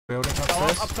building Oh,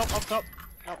 upstairs. up top.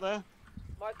 Up there.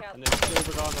 Mark out. And there's still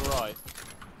the guy on the right.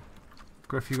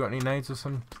 Griff, you got any nades or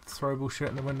some throwable shit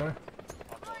in the window?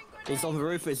 He's on the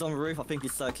roof. He's on the roof. I think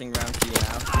he's circling around to you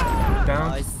now. Down.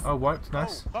 Nice. Oh, wiped.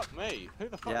 Nice. Oh, fuck me. Who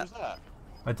the fuck was that?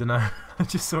 I don't know. I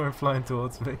just saw him flying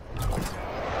towards me.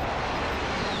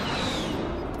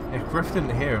 If Griff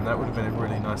didn't hear him, that would have been a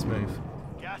really nice move.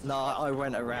 No, I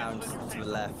went around to the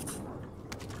left.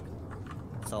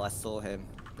 So I saw him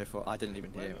before. I didn't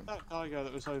even hear Where him. did that guy go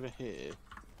that was over here?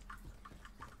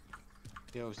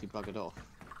 He obviously buggered off.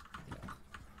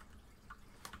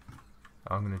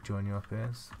 I'm gonna join you up here.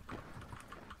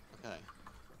 Okay.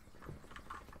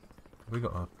 We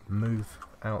gotta move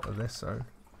out of this zone.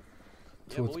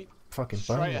 Yeah, Towards well, fucking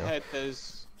straight Bunny. ahead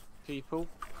there's people.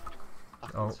 I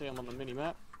can see them on the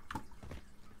mini-map.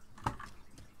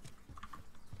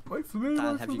 Wait for me,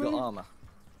 Dan, wait have for you me. got armor?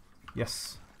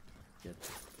 Yes. Good.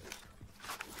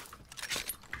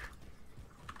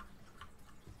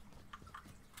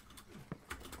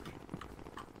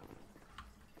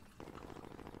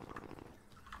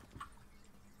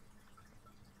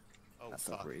 Oh, That's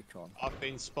a fuck. recon. I've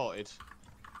been spotted.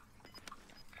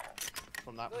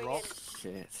 From that Going rock.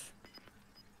 Shit.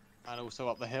 And also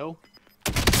up the hill.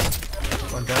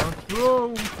 One down.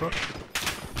 Whoa! Fuck.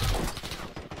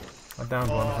 I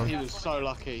downed one Oh, of he them. was so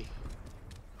lucky.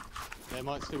 There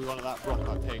might still be one of that rock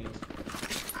I pinged.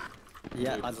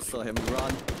 Yeah, I just saw him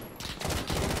run.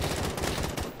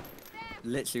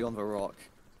 Literally on the rock.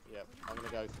 Yep, I'm gonna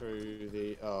go through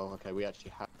the... Oh, okay, we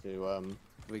actually have to,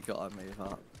 We gotta move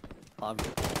up.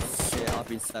 Shit, I've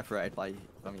been separated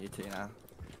from you two now.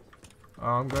 Oh,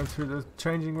 I'm going through the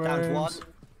changing rooms. Down one.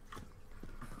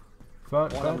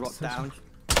 Fuck, One on fuck, rock this- down.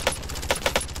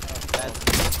 Dead.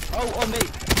 Oh, on me!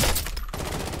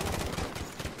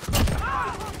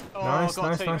 Oh, Nice, got a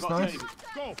nice, team, nice, got a nice.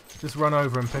 team. Just run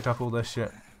over and pick up all this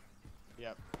shit.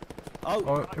 Yep. Oh,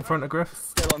 Oh, in front of Griff.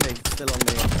 still on me, still on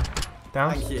me.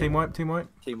 Down. Thank you. Team wipe, team wipe.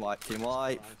 Team wipe, team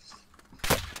wipe. Nice.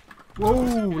 Whoa,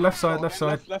 left side, left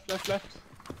side. Left.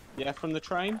 Yeah, from the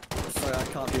train. Sorry, I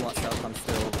can't do much help, I'm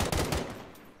still...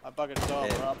 I buggered his armor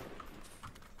Yeah. up.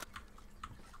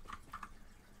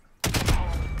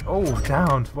 Oh,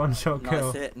 downed. One shot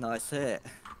kill. Nice hit.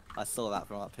 I saw that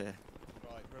from up here.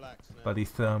 Right, relax now. Bloody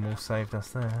thermal saved us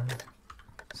there.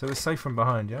 So it's safe from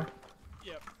behind, yeah?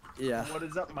 Yep. Yeah. What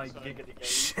is up, my giggity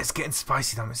Shh, it's getting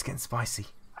spicy, Dom. It's getting spicy.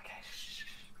 Okay, shh.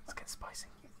 It's getting spicy.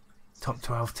 Top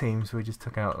 12 teams. We just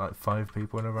took out like 5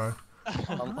 people in a row.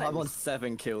 I'm on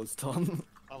 7 kills, Tom.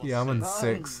 Yeah, I'm on Nice.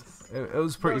 6. It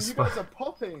was pretty You guys spicy. are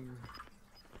popping.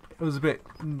 It was a bit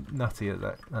nutty at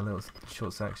that little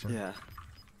short section. Yeah.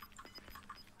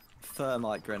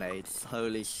 Thermite grenades.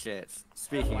 Holy shit.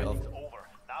 Speaking of,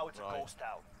 Right.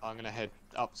 I'm gonna head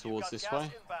up towards this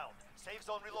way.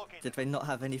 did they not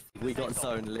have any? We got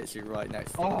zone literally right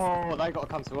next to us. Oh, they gotta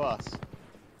come to us.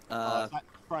 That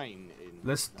train in.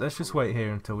 Let's just wait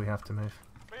here until we have to move.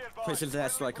 Precision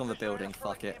airstrike on the building.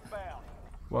 Fuck it.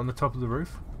 What, on the top of the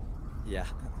roof? Yeah.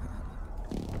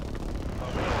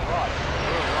 Right.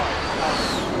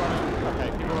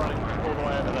 Okay, people running all the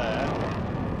way over there.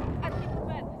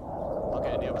 I'll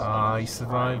get in the other Ah, side. he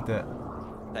survived it.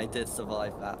 They did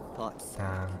survive that. Fuck.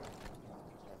 Damn. Okay,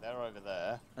 they're over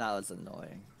there. That was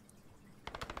annoying.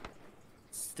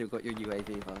 Still got your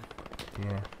UAV though.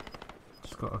 Yeah.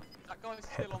 Just gotta That guy's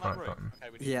hit still the on that right roof. button. Okay,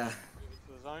 we need Yeah. to move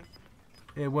into the zone.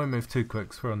 It won't move too quick,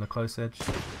 'cause we're on the close edge.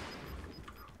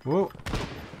 Whoa!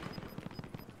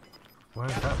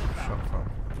 Where's that shot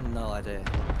from? No idea.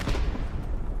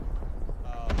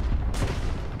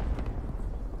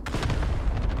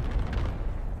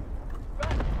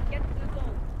 Get to the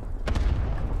zone.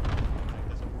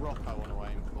 There's a rock I want to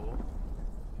aim for.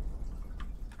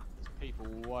 There's people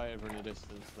way over in the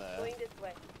distance there. Going this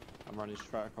way. I'm running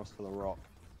straight across to the rock.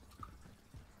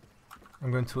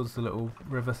 I'm going towards the little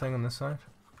river thing on this side.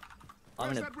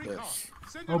 I'm in a bush.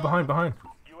 Oh, behind.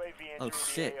 Oh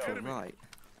shit, you're right.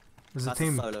 There's a That's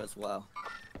team. a solo as well.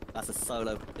 That's a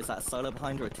solo. Is that a solo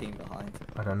behind or a team behind?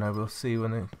 I don't know, we'll see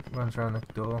when it runs around the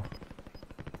door.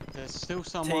 There's still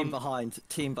someone. Team behind.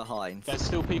 Team behind. There's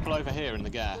still people over here in the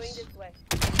gas. Going this way.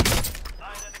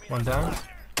 One down.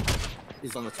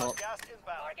 He's on the top.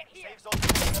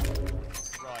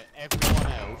 Right,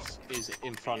 everyone else is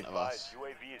in front of us.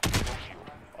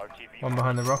 One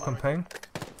behind the rock on ping.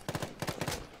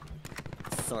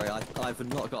 Sorry, I've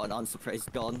not got an answer for it. He's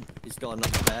gone. He's gone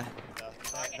up there.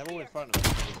 They're all in front of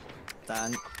us.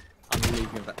 Dan, I'm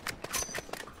leaving back.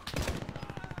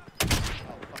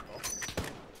 Oh, fuck off.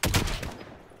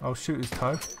 I'll shoot his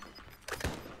toe.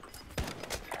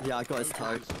 Yeah, I got his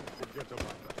toe.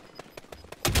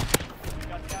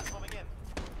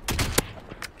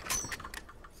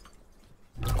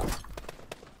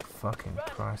 Fucking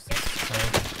Christ.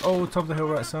 Oh, top of the hill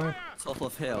right side. Top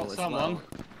of hill Got as someone. well.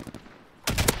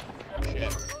 Shit.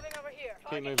 Moving over here.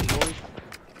 Keep moving, boys.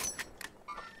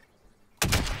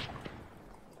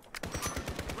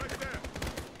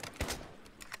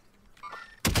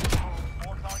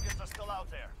 More targets are still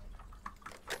out there.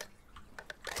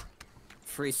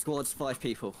 3 squads, 5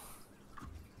 people.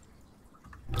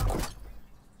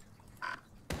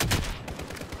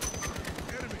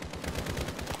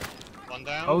 One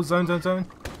down. Oh, zone.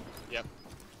 Yep.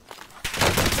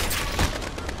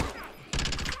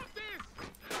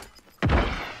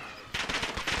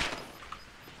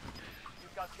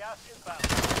 You've got gas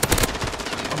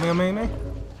inbound. On me. This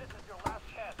is your last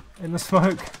chance. In the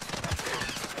smoke.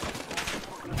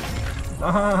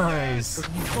 Nice.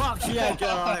 Fuck yeah,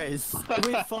 guys!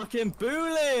 We fucking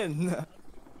booling!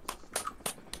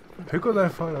 Who got their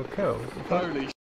final kill? Holy